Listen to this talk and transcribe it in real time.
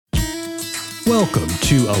Welcome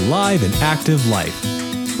to Alive and Active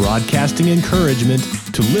Life, broadcasting encouragement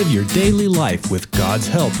to live your daily life with God's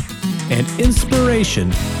help and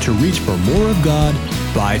inspiration to reach for more of God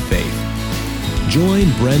by faith. Join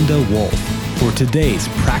Brenda Wolf for today's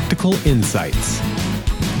practical insights.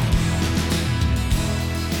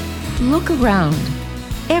 Look around.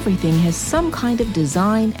 Everything has some kind of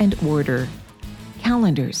design and order.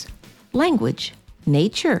 Calendars, language,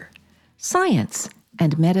 nature, science,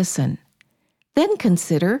 and medicine. Then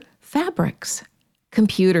consider fabrics,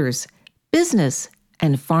 computers, business,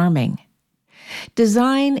 and farming.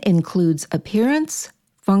 Design includes appearance,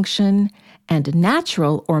 function, and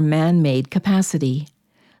natural or man-made capacity.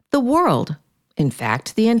 The world, in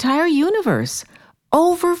fact, the entire universe,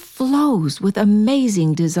 overflows with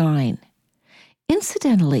amazing design.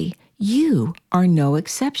 Incidentally, you are no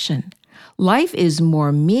exception. Life is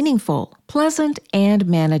more meaningful, pleasant, and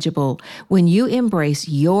manageable when you embrace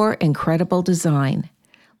your incredible design.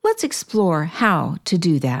 Let's explore how to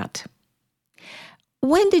do that.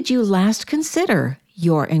 When did you last consider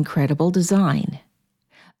your incredible design?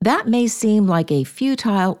 That may seem like a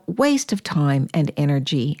futile waste of time and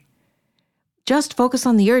energy. Just focus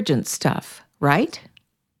on the urgent stuff, right?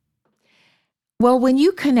 Well, when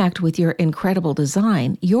you connect with your incredible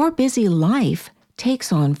design, your busy life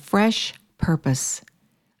takes on fresh purpose.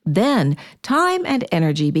 Then, time and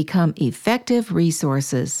energy become effective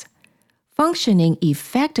resources. Functioning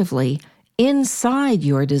effectively inside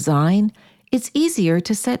your design, it's easier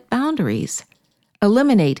to set boundaries,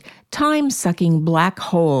 eliminate time-sucking black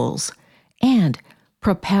holes, and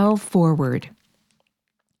propel forward.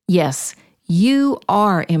 Yes, you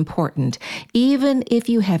are important, even if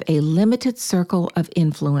you have a limited circle of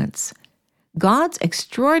influence. God's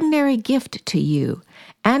extraordinary gift to you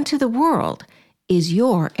and to the world is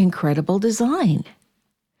your incredible design.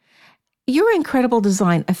 Your incredible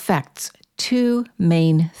design affects two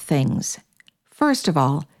main things. First of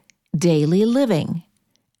all, daily living,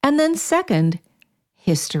 and then second,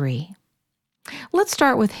 history. Let's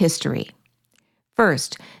start with history.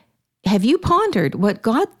 First, have you pondered what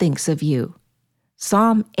God thinks of you?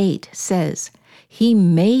 Psalm 8 says, "He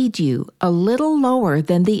made you a little lower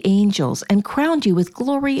than the angels and crowned you with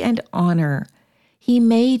glory and honor. He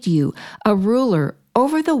made you a ruler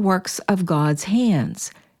over the works of God's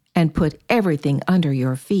hands and put everything under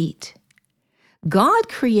your feet." God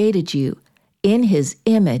created you in His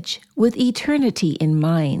image with eternity in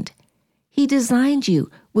mind. He designed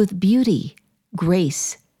you with beauty,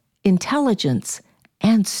 grace, intelligence,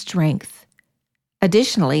 and strength.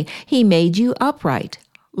 Additionally, He made you upright,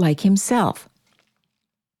 like Himself.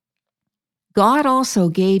 God also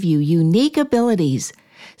gave you unique abilities,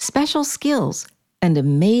 special skills, and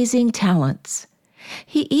amazing talents.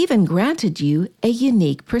 He even granted you a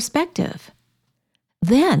unique perspective.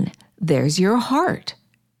 Then there's your heart,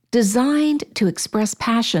 designed to express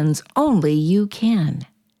passions only you can.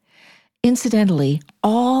 Incidentally,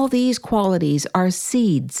 all these qualities are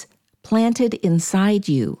seeds planted inside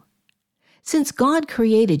you. Since God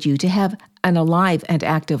created you to have an alive and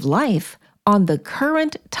active life on the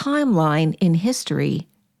current timeline in history,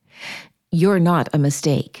 you're not a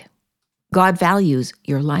mistake. God values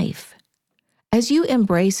your life. As you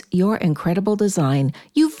embrace your incredible design,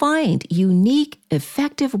 you find unique,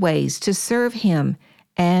 effective ways to serve Him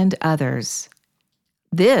and others.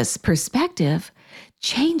 This perspective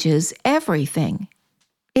changes everything.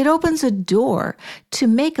 It opens a door to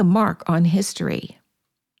make a mark on history.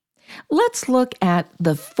 Let's look at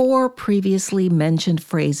the 4 previously mentioned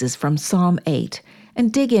phrases from Psalm 8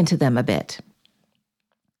 and dig into them a bit.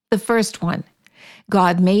 The first one,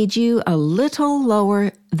 God made you a little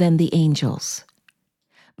lower than the angels.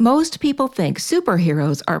 Most people think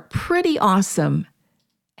superheroes are pretty awesome,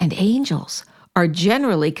 and angels are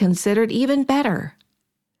generally considered even better.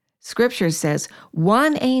 Scripture says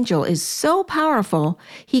one angel is so powerful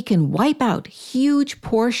he can wipe out huge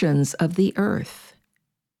portions of the earth.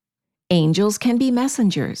 Angels can be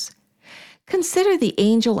messengers. Consider the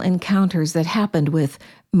angel encounters that happened with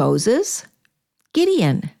Moses,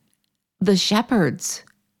 Gideon, the shepherds,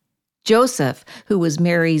 Joseph, who was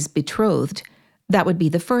Mary's betrothed. That would be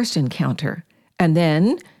the first encounter. And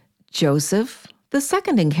then Joseph, the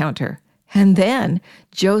second encounter. And then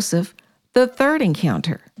Joseph, the third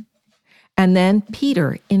encounter. And then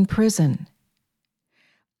Peter in prison.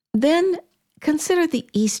 Then consider the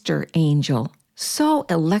Easter angel. So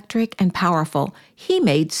electric and powerful, he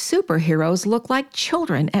made superheroes look like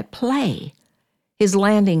children at play. His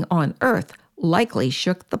landing on Earth likely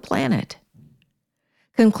shook the planet.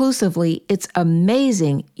 Conclusively, it's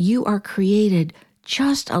amazing you are created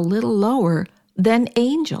just a little lower than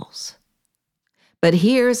angels. But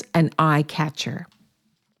here's an eye catcher.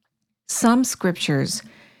 Some scriptures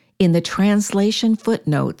in the translation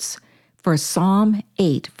footnotes for Psalm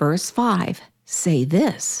 8, verse 5 say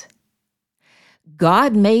this: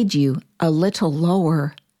 God made you a little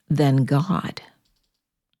lower than God.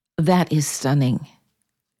 That is stunning.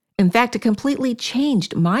 In fact, it completely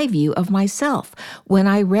changed my view of myself when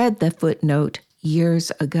I read the footnote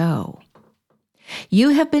years ago. You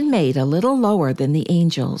have been made a little lower than the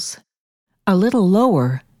angels, a little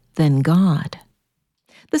lower than God.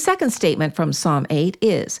 The second statement from Psalm 8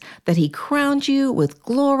 is that He crowned you with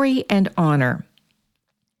glory and honor.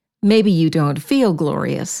 Maybe you don't feel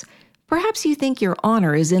glorious. Perhaps you think your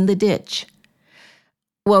honor is in the ditch.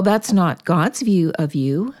 Well, that's not God's view of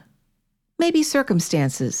you. Maybe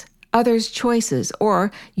circumstances, others' choices,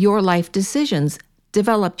 or your life decisions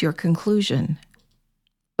developed your conclusion.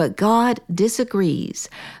 But God disagrees.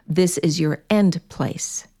 This is your end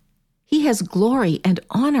place. He has glory and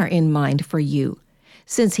honor in mind for you,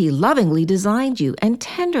 since He lovingly designed you and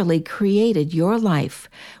tenderly created your life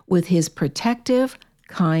with His protective,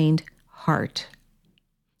 kind heart.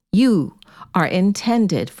 You are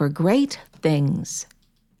intended for great things.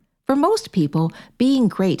 For most people, being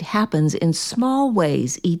great happens in small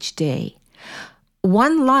ways each day.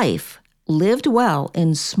 One life lived well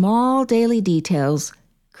in small daily details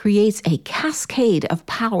creates a cascade of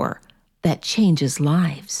power that changes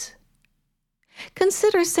lives.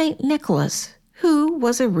 Consider St. Nicholas, who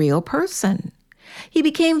was a real person. He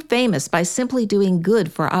became famous by simply doing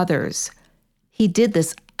good for others. He did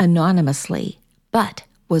this anonymously, but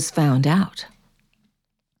was found out.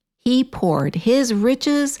 He poured his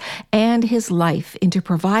riches and his life into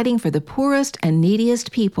providing for the poorest and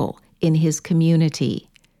neediest people in his community.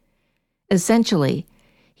 Essentially,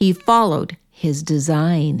 he followed his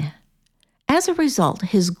design. As a result,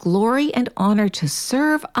 his glory and honor to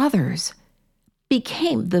serve others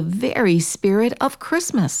became the very spirit of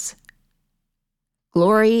Christmas.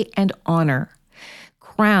 Glory and honor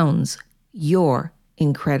crowns your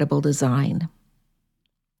incredible design.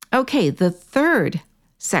 Okay, the third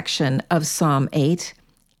section of Psalm 8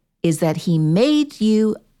 is that He made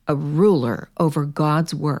you a ruler over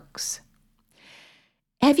God's works.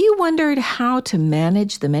 Have you wondered how to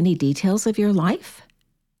manage the many details of your life?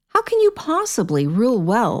 How can you possibly rule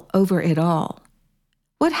well over it all?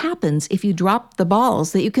 What happens if you drop the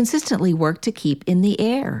balls that you consistently work to keep in the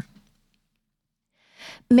air?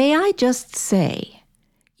 May I just say,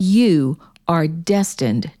 you are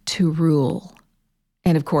destined to rule.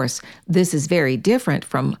 And of course, this is very different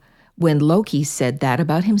from when Loki said that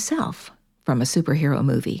about himself from a superhero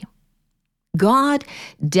movie. God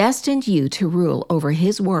destined you to rule over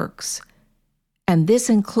His works, and this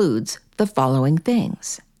includes the following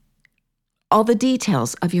things: all the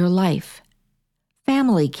details of your life,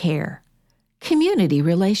 family care, community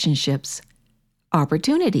relationships,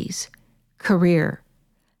 opportunities, career,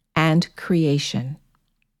 and creation.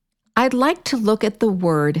 I'd like to look at the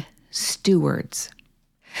word stewards.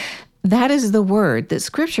 That is the word that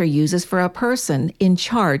Scripture uses for a person in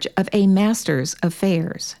charge of a master's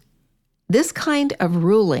affairs. This kind of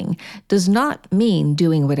ruling does not mean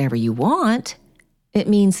doing whatever you want. It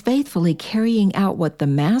means faithfully carrying out what the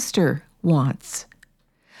master wants,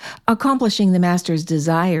 accomplishing the master's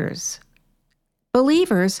desires.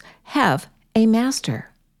 Believers have a master,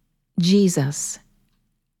 Jesus.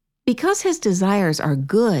 Because His desires are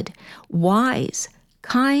good, wise,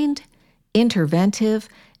 kind, interventive,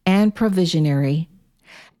 and provisionary,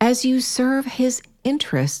 as you serve His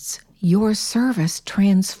interests, your service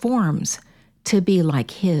transforms to be like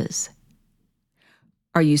His.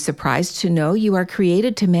 Are you surprised to know you are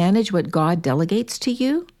created to manage what God delegates to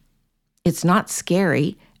you? It's not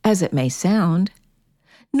scary, as it may sound,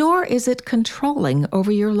 nor is it controlling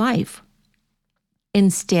over your life.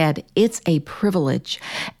 Instead, it's a privilege,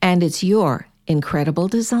 and it's your incredible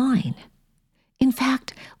design. In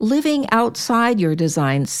fact, living outside your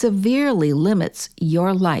design severely limits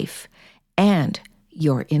your life and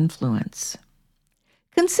your influence.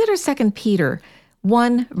 Consider 2 Peter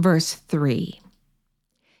 1, verse 3.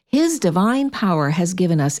 His divine power has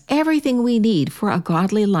given us everything we need for a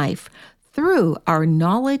godly life through our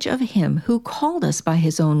knowledge of Him who called us by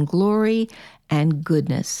His own glory and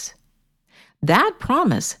goodness. That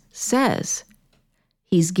promise says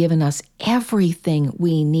He's given us everything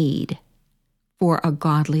we need for a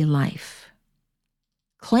godly life.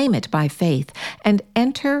 Claim it by faith and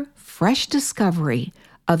enter fresh discovery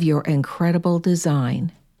of your incredible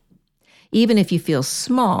design. Even if you feel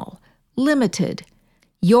small, limited,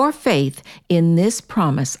 your faith in this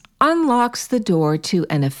promise unlocks the door to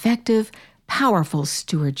an effective, powerful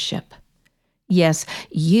stewardship. Yes,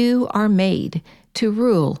 you are made to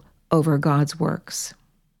rule over God's works.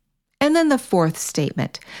 And then the fourth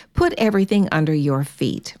statement, put everything under your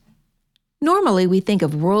feet. Normally, we think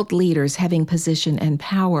of world leaders having position and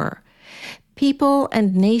power. People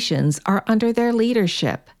and nations are under their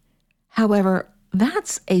leadership. However,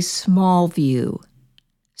 that's a small view.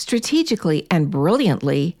 Strategically and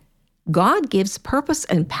brilliantly, God gives purpose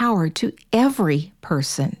and power to every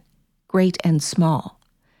person, great and small.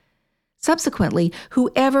 Subsequently,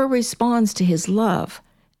 whoever responds to his love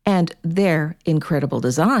and their incredible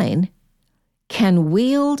design can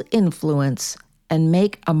wield influence and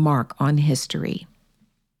make a mark on history.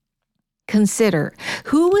 Consider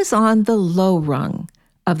who was on the low rung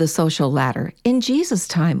of the social ladder in Jesus'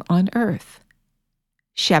 time on earth.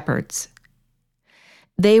 Shepherds.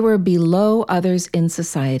 They were below others in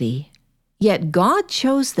society, yet God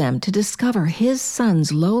chose them to discover his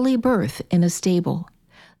son's lowly birth in a stable.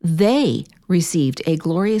 They received a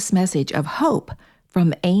glorious message of hope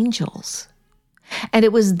from angels. And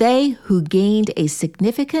it was they who gained a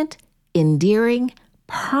significant, endearing,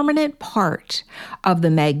 permanent part of the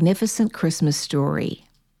magnificent Christmas story.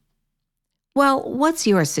 Well, what's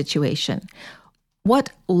your situation?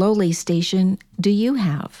 What lowly station do you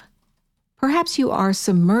have? Perhaps you are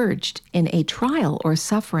submerged in a trial or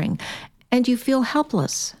suffering, and you feel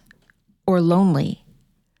helpless or lonely.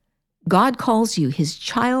 God calls you his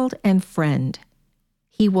child and friend.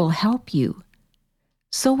 He will help you.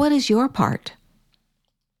 So what is your part?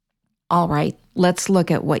 All right, let's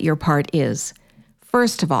look at what your part is.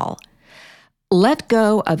 First of all, let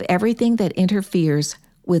go of everything that interferes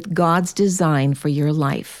with God's design for your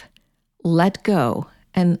life. Let go,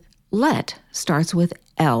 and let starts with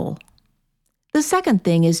L. The second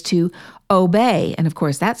thing is to obey, and of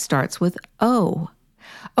course that starts with O.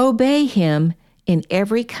 Obey him in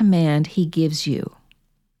every command he gives you.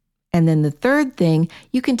 And then the third thing,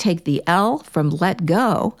 you can take the L from let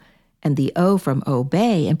go and the O from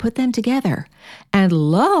obey and put them together. And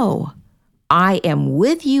lo, I am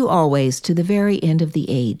with you always to the very end of the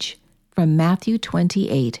age. From Matthew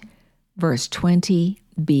 28, verse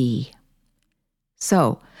 20b.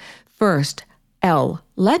 So, first, L,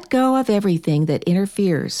 let go of everything that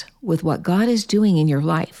interferes with what God is doing in your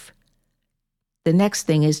life. The next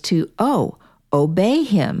thing is to O, obey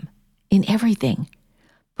him in everything.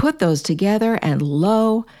 Put those together, and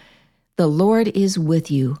lo, the Lord is with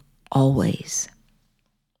you always.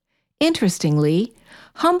 Interestingly,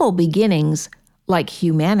 humble beginnings, like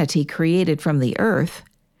humanity created from the earth,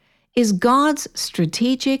 is God's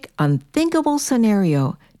strategic, unthinkable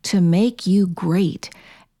scenario to make you great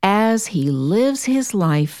as he lives his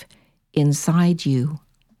life inside you.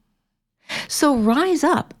 So rise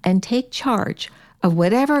up and take charge of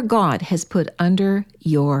whatever God has put under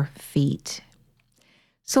your feet.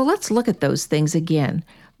 So let's look at those things again,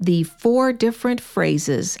 the 4 different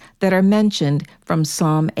phrases that are mentioned from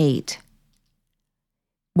Psalm 8.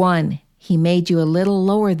 1, he made you a little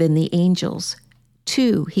lower than the angels.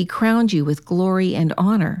 2, he crowned you with glory and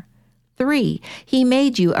honor. 3, he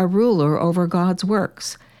made you a ruler over God's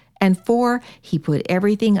works. And 4, he put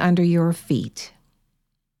everything under your feet.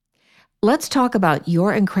 Let's talk about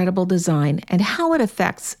your incredible design and how it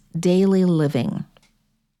affects daily living.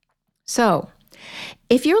 So,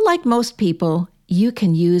 if you're like most people, you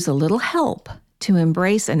can use a little help to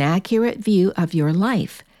embrace an accurate view of your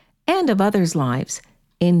life and of others' lives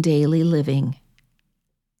in daily living.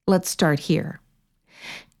 Let's start here.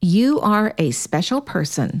 You are a special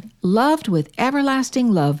person, loved with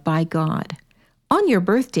everlasting love by God. On your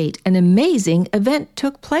birth date, an amazing event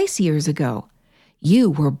took place years ago. You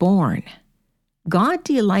were born. God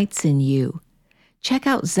delights in you. Check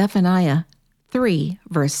out Zephaniah 3,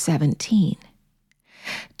 verse 17.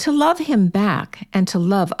 To love him back and to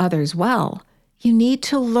love others well, you need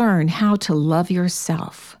to learn how to love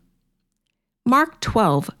yourself. Mark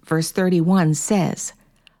 12, verse 31 says,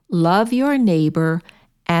 "Love your neighbor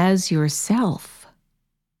as yourself."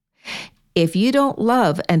 If you don't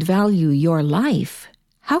love and value your life,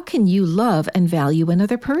 how can you love and value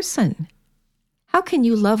another person? How can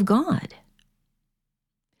you love God?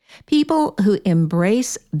 People who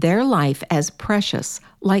embrace their life as precious,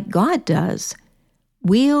 like God does,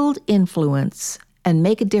 wield influence and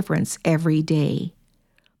make a difference every day.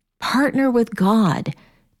 Partner with God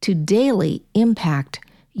to daily impact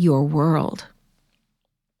your world.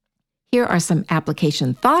 Here are some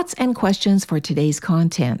application thoughts and questions for today's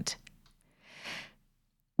content.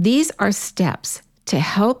 These are steps to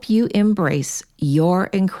help you embrace your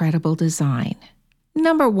incredible design.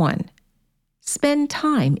 Number 1, spend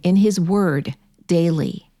time in his word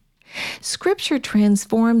daily. Scripture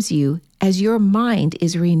transforms you as your mind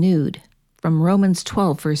is renewed, from Romans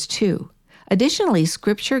 12, verse 2. Additionally,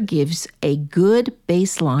 Scripture gives a good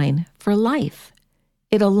baseline for life.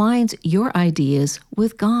 It aligns your ideas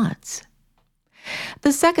with God's.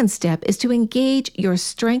 The second step is to engage your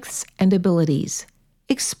strengths and abilities.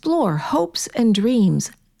 Explore hopes and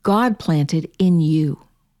dreams God planted in you.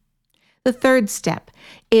 The third step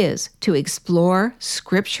is to explore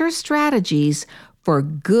Scripture strategies for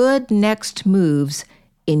good next moves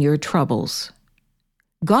in your troubles.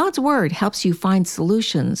 God's Word helps you find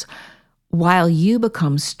solutions while you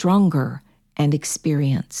become stronger and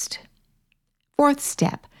experienced. Fourth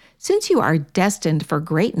step, since you are destined for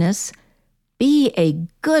greatness, be a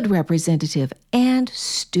good representative and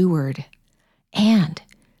steward, and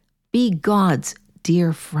be God's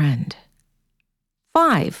dear friend.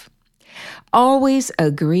 5, always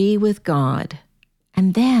agree with God,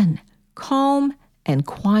 and then calm and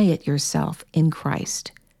quiet yourself in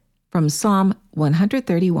Christ. From Psalm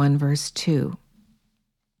 131, verse 2.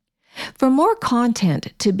 For more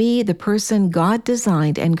content to be the person God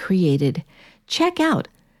designed and created, check out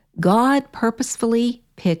God Purposefully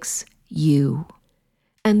Picks You.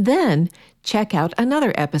 And then check out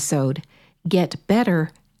another episode, Get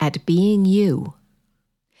Better at Being You.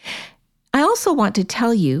 I also want to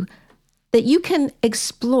tell you that you can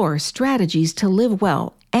explore strategies to live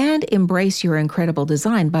well and embrace your incredible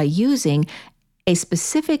design by using a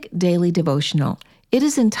specific daily devotional. It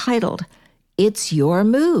is entitled, It's Your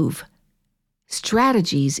Move,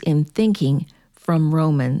 Strategies in Thinking from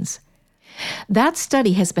Romans. That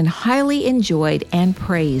study has been highly enjoyed and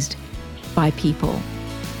praised by people.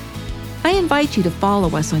 I invite you to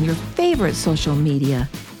follow us on your favorite social media.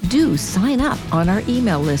 Do sign up on our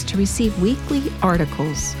email list to receive weekly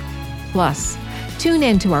articles. Plus, tune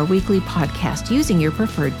in to our weekly podcast using your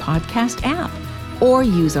preferred podcast app, or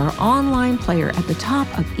use our online player at the top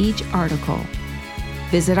of each article.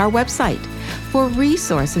 Visit our website for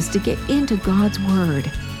resources to get into God's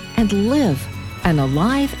Word and live an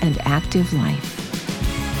alive and active life.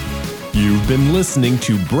 You've been listening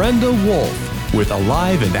to Brenda Wolf with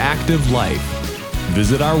Alive and Active Life.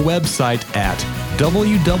 Visit our website at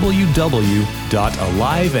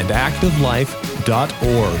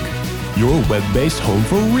www.aliveandactivelife.org, your web-based home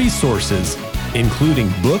for resources,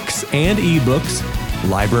 including books and ebooks,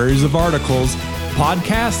 libraries of articles,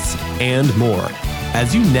 podcasts, and more,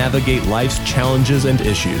 as you navigate life's challenges and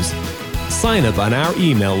issues. Sign up on our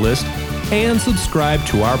email list and subscribe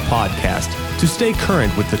to our podcast to stay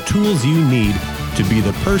current with the tools you need to be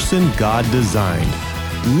the person God designed,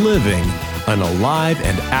 living an alive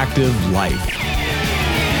and active life.